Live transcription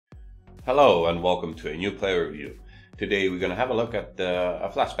Hello and welcome to a new player review. Today we're going to have a look at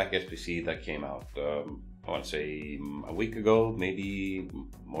a Flashback SBC that came out, I want to say a week ago, maybe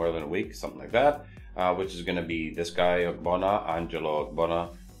more than a week, something like that, which is going to be this guy, Ogbonna, Angelo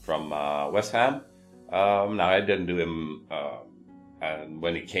Ogbonna from West Ham. Now I didn't do him and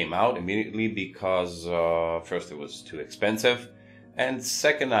when he came out immediately because first it was too expensive, and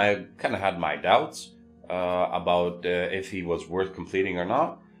second I kind of had my doubts about if he was worth completing or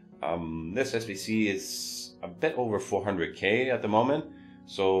not. This SBC is a bit over 400k at the moment,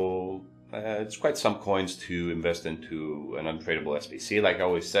 so it's quite some coins to invest into an untradeable SBC. Like I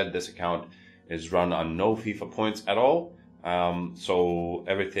always said, this account is run on no FIFA points at all, so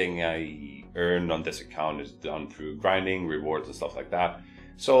everything I earn on this account is done through grinding, rewards and stuff like that.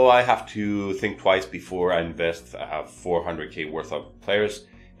 So I have to think twice before I invest 400k worth of players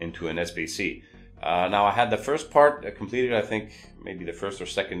into an SBC. Now I had the first part completed, I think maybe the first or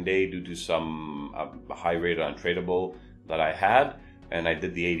second day, due to some high rate untradeable that I had, and I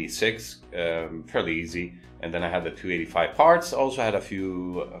did the 86 fairly easy, and then I had the 285 parts. Also had a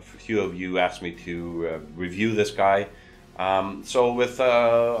few of you asked me to review this guy, so with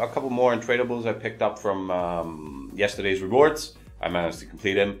a couple more untradables I picked up from yesterday's rewards, I managed to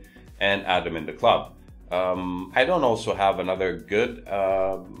complete him and add him in the club. I don't also have another good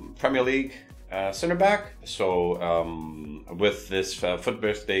Premier League center back, so with this FUT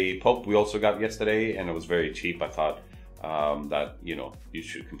birthday Pope we also got yesterday, and it was very cheap. I thought that you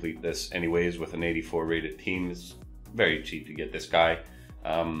should complete this anyways with an 84 rated team. It's very cheap to get this guy.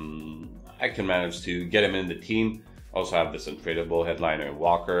 I can manage to get him in the team. Also have this untradeable headliner and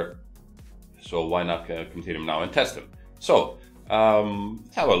Walker, so why not complete him now and test him. So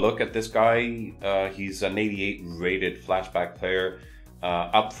let's have a look at this guy. He's an 88 rated flashback player,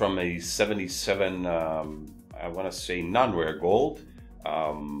 up from a 77 I want to say non-rare gold.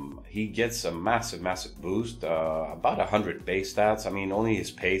 He gets a massive boost, about 100 base stats. I mean, only his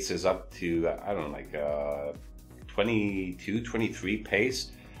pace is up to I don't know, like 22 23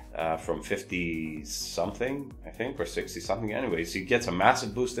 pace, from 50 something I think, or 60 something. Anyways, he gets a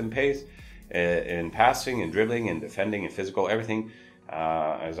massive boost in pace, in passing and dribbling and defending and physical, everything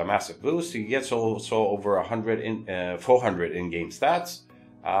as a massive boost. He gets also over 400 in-game stats,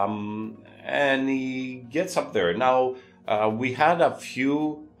 and he gets up there. Now we had a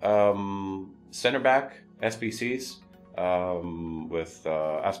few center back SBCs with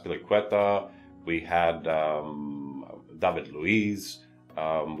Azpilicueta. We had David Luiz,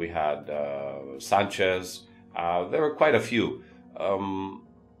 we had Sanchez. There were quite a few.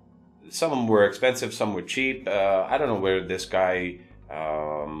 Some of them were expensive, some were cheap. I don't know where this guy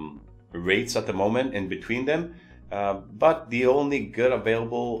rates at the moment in between them, but the only good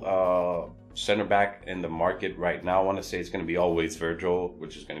available center back in the market right now, I want to say it's going to be always Virgil,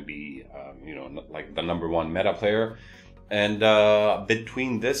 which is going to be like the #1 meta player. And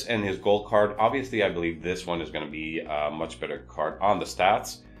between this and his gold card, obviously I believe this one is going to be a much better card on the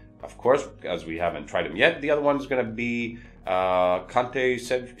stats, of course, as we haven't tried him yet. The other one is going to be Conte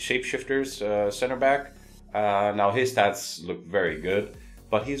Shapeshifters center back. Now his stats look very good,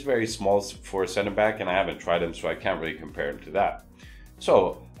 but he's very small for a center back, and I haven't tried him, so I can't really compare him to that.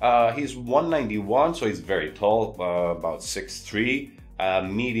 So he's 191, so he's very tall, about 6'3",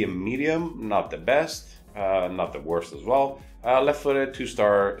 medium, not the best, not the worst as well. Left-footed,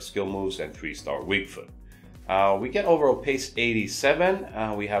 2-star skill moves, and 3-star weak foot. We get overall pace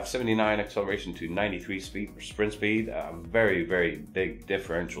 87. We have 79 acceleration to 93 speed for sprint speed. Very big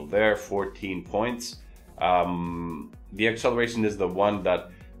differential there, 14 points. The acceleration is the one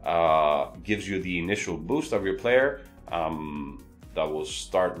that gives you the initial boost of your player, that will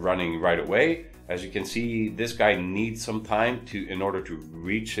start running right away. As you can see, this guy needs some time in order to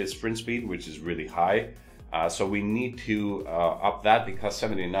reach his sprint speed, which is really high. So we need to up that, because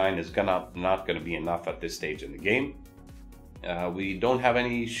 79 is not gonna be enough at this stage in the game. We don't have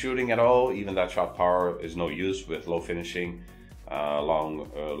any shooting at all. Even that shot power is no use with low finishing.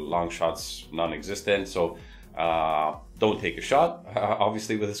 Long shots non-existent. So don't take a shot,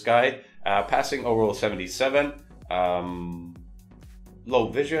 obviously, with this guy. Passing overall 77. Low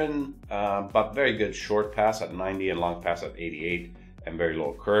vision, but very good short pass at 90 and long pass at 88, and very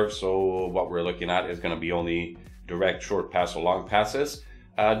low curve. So what we're looking at is going to be only direct short pass or long passes.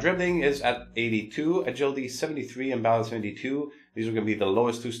 Dribbling is at 82, agility 73, and balance 72. These are going to be the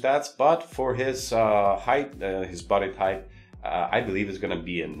lowest two stats, but for his height, his body type, I believe is going to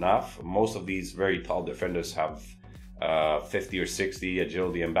be enough. Most of these very tall defenders have 50 or 60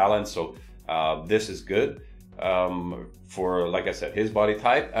 agility and balance, so this is good. For, like I said, his body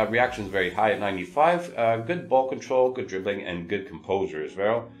type. Reaction is very high at 95. Good ball control, good dribbling, and good composure as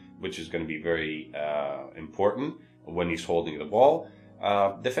well. which is going to be very important when he's holding the ball.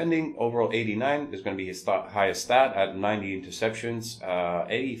 Defending overall 89 is going to be his highest stat at 90 interceptions,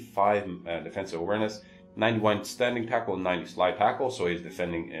 85 defensive awareness, 91 standing tackle, and 90 slide tackle. So his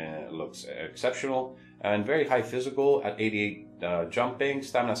defending looks exceptional, and very high physical at 88 jumping.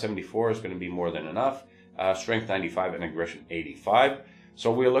 Stamina 74 is going to be more than enough. Strength 95 and aggression 85.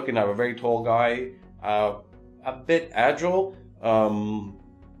 So we're looking at a very tall guy, a bit agile,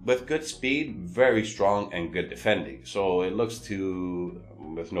 with good speed, very strong, and good defending. So it looks to,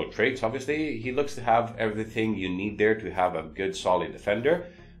 with no traits obviously, he looks to have everything you need there to have a good solid defender.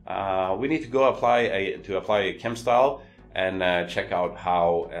 We need to go apply a chem style and check out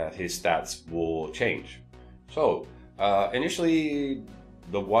how his stats will change. So initially,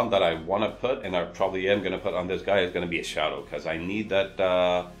 the one that I want to put, and I probably am going to put on this guy, is going to be a shadow, because I need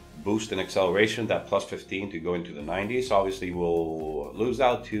that boost in acceleration, that plus 15 to go into the 90s. Obviously we'll lose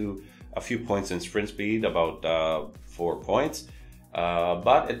out to a few points in sprint speed, about 4 points,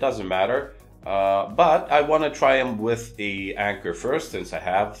 but it doesn't matter. But I want to try him with the anchor first, since I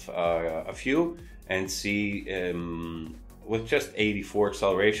have a few, and see with just 84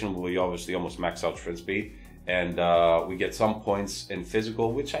 acceleration, we obviously almost max out sprint speed, and we get some points in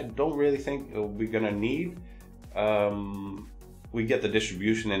physical, which I don't really think we're gonna need. We get the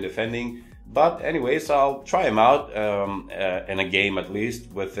distribution in defending, but anyways, I'll try him out in a game at least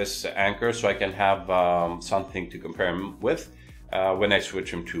with this anchor, so I can have something to compare him with when I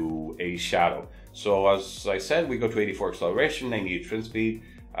switch him to a shadow. So as I said, we go to 84 acceleration, 98 sprint speed,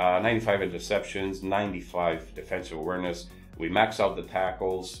 95 interceptions, 95 defensive awareness. We max out the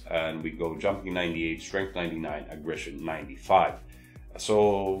tackles, and we go jumping 98, strength 99, aggression 95.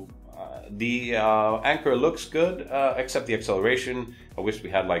 So the anchor looks good, except the acceleration. I wish we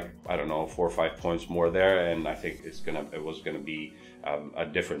had, like, I don't know, 4 or 5 points more there, and I think it was gonna be a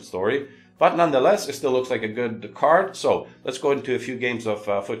different story. But nonetheless, it still looks like a good card. So let's go into a few games of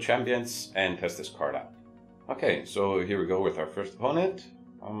FUT Champions and test this card out. Okay, so here we go with our first opponent.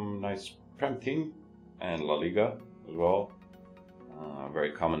 Nice Prem team and La Liga as well.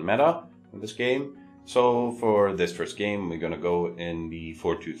 Very common meta in this game. So for this first game, we're going to go in the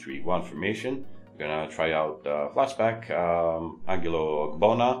 4-2-3-1 formation. We're going to try out Flashback Angelo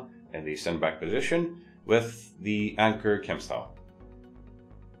OGBONNA in the center back position with the anchor chem style.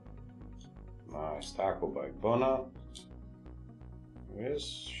 Nice tackle by OGBONNA. Yes,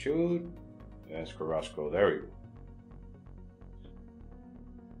 shoot. Yes, Carrasco. There we go.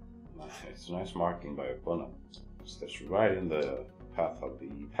 It's nice marking by OGBONNA. That's right in the path of the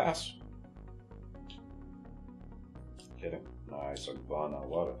pass. Get him. Nice, OGBONNA.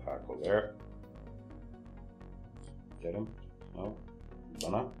 What a tackle there. Get him. No.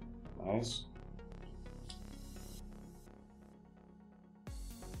 OGBONNA. Nice.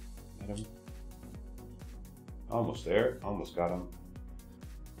 Get him. Almost there. Almost got him.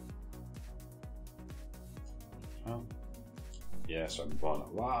 Oh. Yes,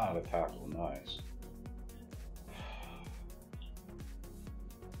 OGBONNA. What a tackle. Nice.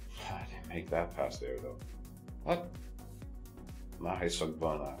 I didn't make that pass there though. What? Nice,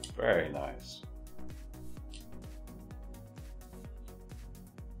 OGBONNA. Very nice.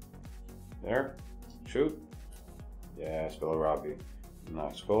 There. Shoot. Yes, Robbie.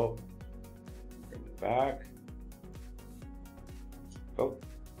 Nice goal. Bring it back. Go.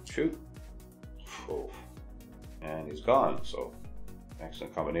 Shoot. Oh. And he's gone. So,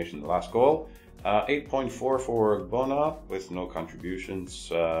 excellent combination. The last goal. 8.4 for OGBONNA with no contributions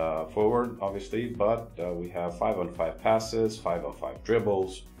forward, obviously, but we have 5-on-5 passes, 5-on-5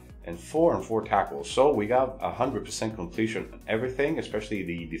 dribbles, and 4-on-4 tackles. So we got 100% completion on everything, especially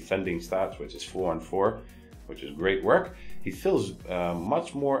the defending stats, which is 4-on-4, which is great work. He feels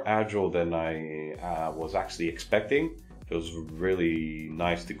much more agile than I was actually expecting. Feels really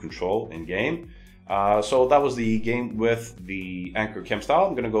nice to control in game. So that was the game with the anchor chem style.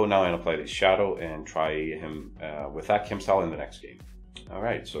 I'm going to go now and apply the shadow and try him with that chem style in the next game. All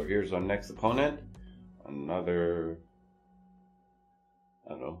right, so here's our next opponent. Another, I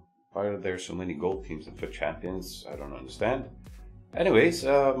don't know, why are there so many gold teams in FUT Champions? I don't understand. Anyways,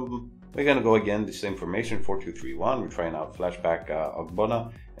 we're going to go again, the same formation, 4-2-3-1. We're trying out Flashback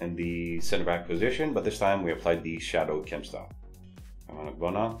OGBONNA in the center back position, but this time we applied the shadow chem style. Come on,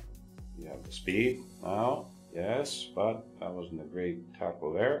 OGBONNA. You have the speed now, yes, but that wasn't a great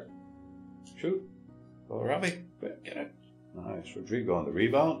tackle there. Shoot. Oh, Robbie, get it. Nice. Rodrigo on the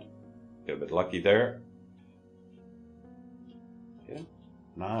rebound. Get a bit lucky there. Yeah.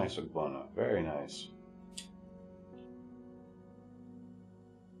 Nice, OGBONNA. Very nice.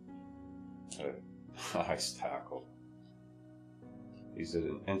 Nice tackle. These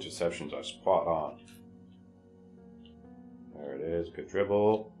interceptions are spot on. There it is. Good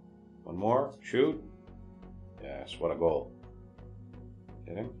dribble. One more. Shoot. Yes, what a goal.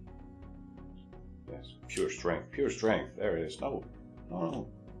 Get him. Yes, pure strength. Pure strength. There it is. No. No.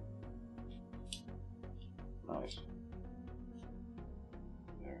 Nice.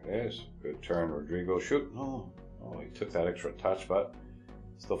 There it is. Good turn, Rodrigo. Shoot. No. Oh, he took that extra touch, but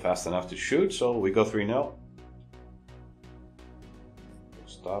still fast enough to shoot. So we go 3-0. Good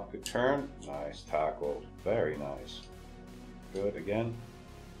stop. Good turn. Nice tackle. Very nice. Good. Again.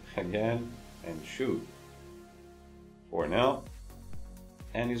 Again. And shoot. 4-0.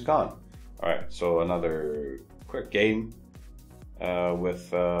 And he's gone. Alright, so another quick game with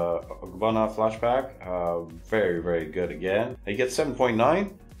Ogbonna Flashback. Very, very good again. He gets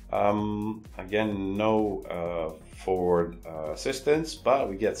 7.9. Again, no forward assistance, but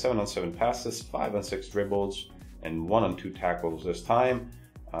we get 7-on-7 passes, 5-on-6 dribbles, and 1-on-2 tackles this time.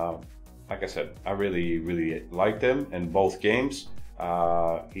 Like I said, I really liked him in both games.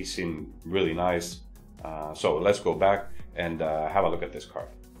 He seemed really nice. So let's go back and have a look at this card.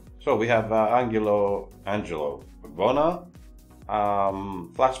 So we have Angelo OGBONNA,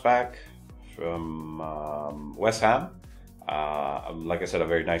 flashback from West Ham. Like I said, a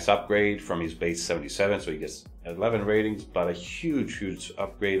very nice upgrade from his base 77, so he gets 11 ratings, but a huge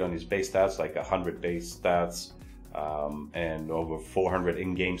upgrade on his base stats, like 100 base stats and over 400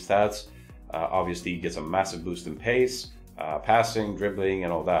 in-game stats. Obviously, he gets a massive boost in pace, passing, dribbling,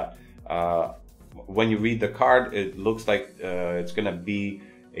 and all that. When you read the card, it looks like it's going to be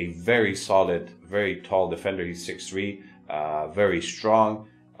a very solid, very tall defender. He's 6'3", very strong.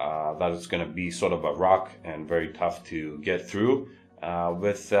 That is going to be sort of a rock and very tough to get through.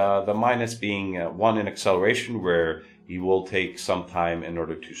 With the minus being 1 in acceleration, where he will take some time in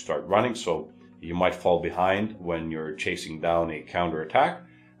order to start running. So you might fall behind when you're chasing down a counter attack,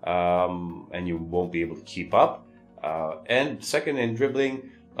 and you won't be able to keep up. And second in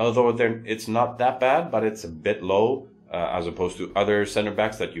dribbling, although it's not that bad, but it's a bit low as opposed to other center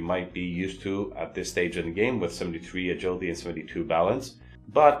backs that you might be used to at this stage in the game with 73 agility and 72 balance.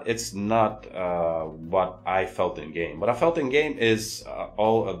 But it's not what I felt in game. What I felt in game is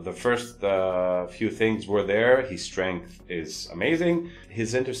all of the first few things were there. His strength is amazing.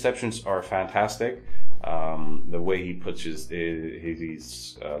 His interceptions are fantastic. The way he puts his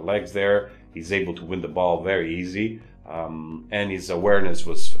legs there, he's able to win the ball very easy. And his awareness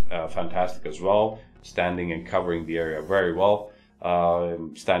was fantastic as well, standing and covering the area very well.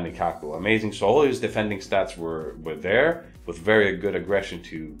 Standing tackle, amazing. So all his defending stats were there, with very good aggression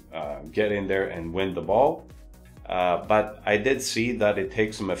to get in there and win the ball. But I did see that it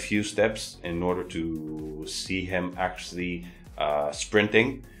takes him a few steps in order to see him actually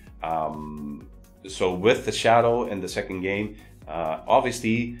sprinting. So with the shadow in the second game,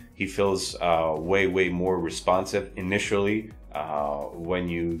 obviously he feels way more responsive initially. When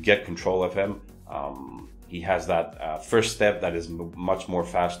you get control of him, he has that first step that is much more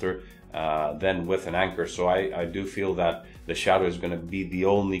faster than with an anchor. So I do feel that the shadow is going to be the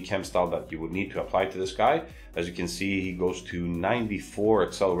only chem style that you would need to apply to this guy. As you can see, he goes to 94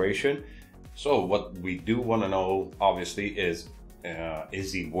 acceleration. So what we do want to know, obviously, is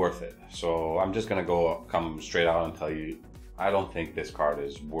he worth it? So I'm just going to come straight out and tell you, I don't think this card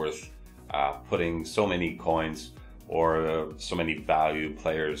is worth putting so many coins or so many value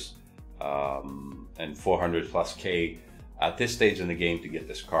players and 400+ K at this stage in the game to get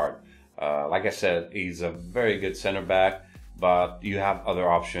this card. Like I said, he's a very good center back, but you have other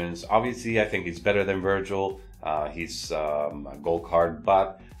options. Obviously, I think he's better than Virgil. He's a gold card,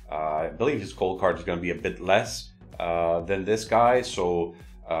 but I believe his gold card is going to be a bit less than this guy. So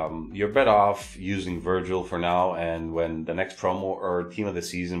you're better off using Virgil for now, and when the next promo or team of the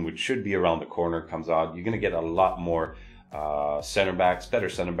season, which should be around the corner, comes out, you're going to get a lot more center backs, better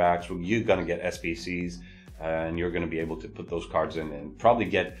center backs. You're going to get SBCs, and you're going to be able to put those cards in and probably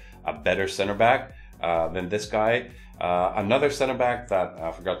get a better center back than this guy. Another center back that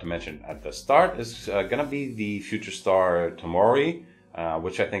I forgot to mention at the start is going to be the future star Tomori,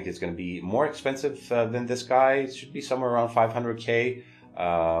 which I think is going to be more expensive than this guy. It should be somewhere around 500K.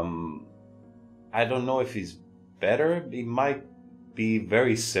 I don't know if he's better. He might be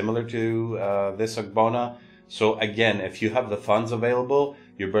very similar to this Ogbonna. So again, if you have the funds available,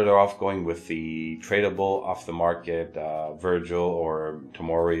 you're better off going with the tradable off the market Virgil or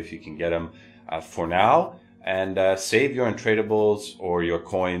Tomori if you can get him for now, and save your untradables or your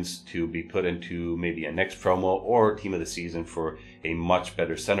coins to be put into maybe a next promo or team of the season for a much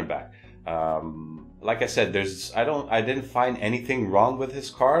better center back. Like I said, I didn't find anything wrong with his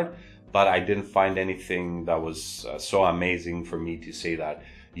card, but I didn't find anything that was so amazing for me to say that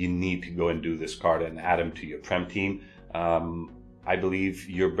you need to go and do this card and add him to your Prem team. I believe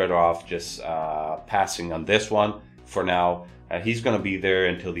you're better off just passing on this one for now. He's going to be there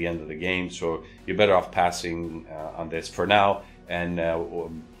until the end of the game, so you're better off passing on this for now,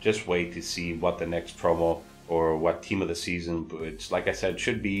 and just wait to see what the next promo or what team of the season, which, like I said,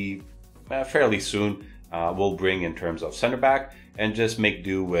 should be fairly soon, will bring in terms of center back, and just make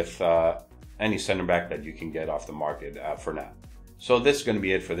do with any center back that you can get off the market for now. So this is going to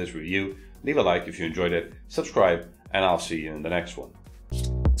be it for this review. Leave a like if you enjoyed it, subscribe, and I'll see you in the next one.